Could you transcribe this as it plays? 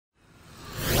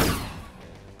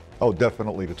Oh,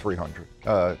 definitely the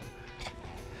 300.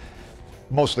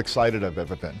 Most excited I've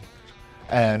ever been.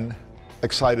 And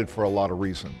excited for a lot of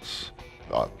reasons.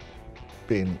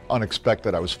 Being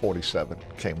unexpected, I was 47,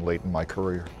 came late in my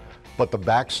career. But the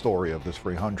backstory of the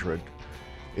 300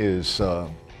 is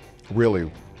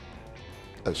really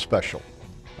special.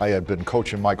 I had been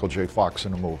coaching Michael J. Fox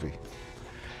in a movie.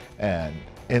 And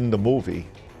in the movie,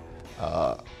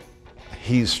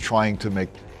 he's trying to make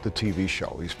the TV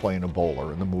show. He's playing a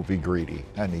bowler in the movie Greedy,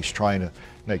 and he's trying to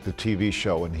make the TV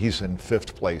show, and he's in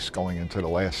 5th place going into the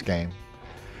last game.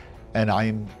 And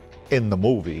I'm in the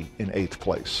movie in 8th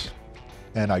place.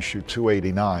 And I shoot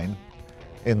 289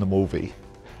 in the movie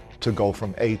to go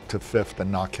from 8th to 5th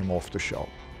and knock him off the show.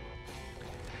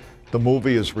 The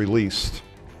movie is released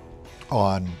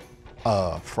on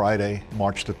Friday,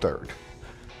 March the 3rd,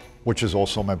 which is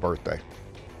also my birthday,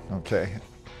 okay?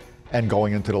 And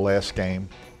going into the last game,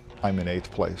 I'm in 8th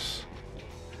place,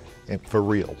 and for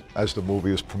real, as the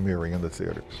movie is premiering in the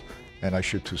theaters. And I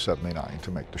shoot 279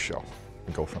 to make the show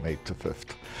and go from 8th to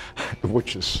 5th,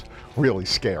 which is really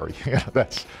scary.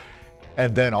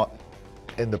 And then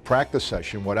in the practice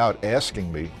session, without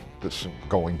asking me, this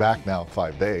going back now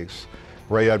 5 days,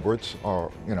 Ray Edwards,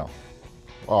 our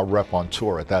rep on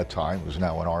tour at that time, who's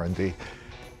now in R&D,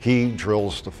 he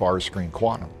drills the forest green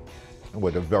quantum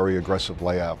with a very aggressive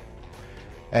layout.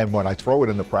 And when I throw it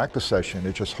in the practice session,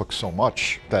 it just hooks so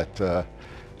much that,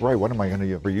 Ray, when am I going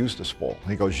to ever use this ball?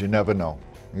 He goes, you never know.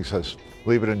 He says,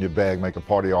 leave it in your bag, make a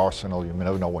part of your arsenal, you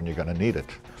never know when you're going to need it.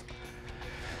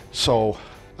 So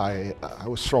I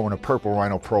was throwing a Purple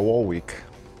Rhino Pro all week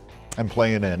and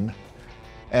playing in,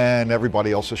 and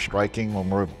everybody else is striking when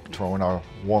we're throwing our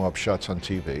warm-up shots on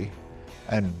TV.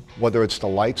 And whether it's the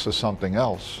lights or something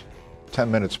else, 10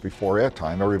 minutes before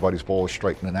airtime, everybody's ball is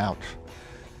straightening out.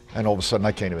 And all of a sudden,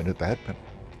 I can't even hit the head pin.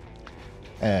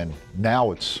 And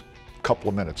now it's a couple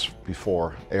of minutes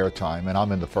before airtime, and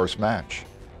I'm in the first match.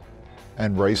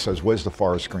 And Ray says, where's the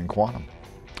forest green quantum?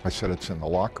 I said, it's in the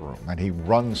locker room. And he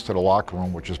runs to the locker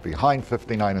room, which is behind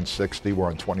 59 and 60. We're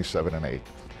on 27 and 8.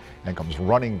 And comes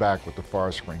running back with the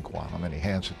forest green quantum, and he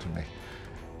hands it to me.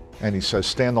 And he says,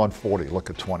 stand on 40, look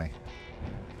at 20.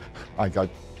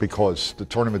 Because the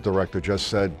tournament director just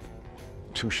said,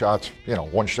 2 shots,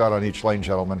 1 shot on each lane,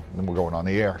 gentlemen, and then we're going on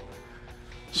the air.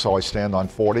 So I stand on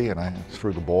 40 and I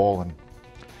threw the ball, and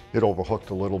it overhooked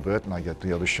a little bit, and I get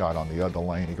the other shot on the other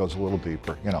lane. He goes a little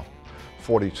deeper,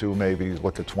 42 maybe,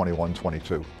 look at 21,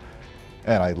 22.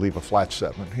 And I leave a flat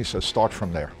 7. He says, start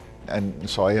from there. And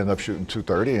so I end up shooting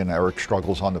 230, and Eric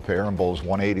struggles on the pair and bowls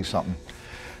 180 something.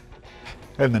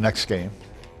 And the next game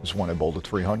is when I bowled a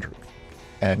 300.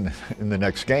 And in the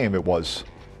next game, it was,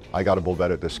 I got to bowl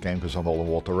better this game because I'm bowling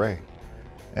Walter Ray.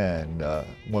 And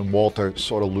when Walter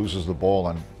sort of loses the ball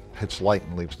and hits light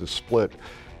and leaves the split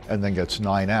and then gets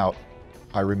 9 out,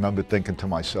 I remember thinking to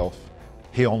myself,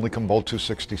 he only can bowl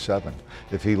 267.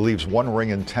 If he leaves 1 ring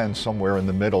in 10 somewhere in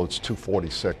the middle, it's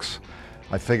 246.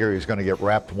 I figure he's going to get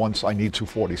wrapped once, I need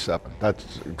 247.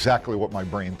 That's exactly what my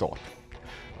brain thought.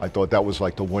 I thought that was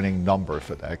like the winning number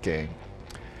for that game.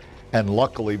 And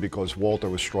luckily, because Walter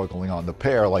was struggling on the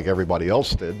pair like everybody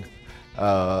else did,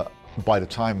 by the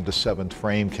time the 7th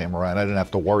frame came around, I didn't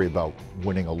have to worry about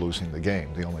winning or losing the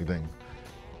game. The only thing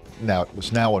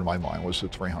was now in my mind was the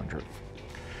 300.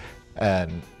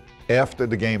 And after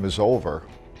the game is over,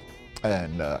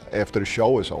 and after the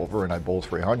show is over and I bowl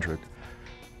 300,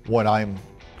 when I'm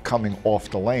coming off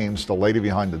the lanes, the lady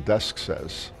behind the desk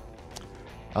says,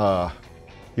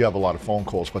 you have a lot of phone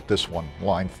calls, but this one,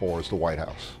 line 4, is the White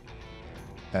House.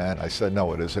 And I said,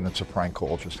 no, it isn't. It's a prank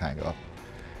call. Just hang up.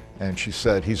 And she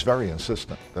said, he's very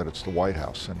insistent that it's the White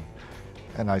House.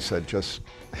 And I said,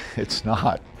 it's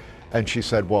not. And she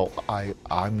said, well,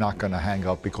 I'm not going to hang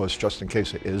up because just in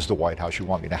case it is the White House, you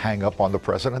want me to hang up on the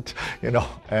president?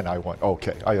 And I went,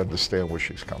 okay, I understand where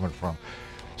she's coming from.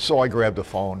 So I grabbed the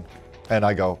phone and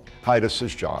I go, hi, this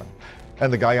is John.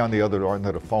 And the guy on the other end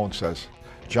of the phone says,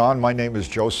 John, my name is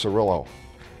Joe Cirillo,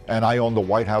 and I own the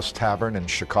White House Tavern in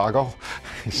Chicago.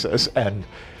 He says, and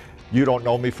you don't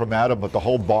know me from Adam, but the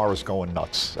whole bar is going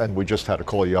nuts, and we just had to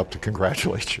call you up to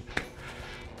congratulate you.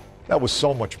 That was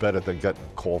so much better than getting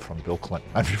a call from Bill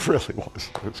Clinton. I mean, it really was.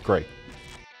 It was great.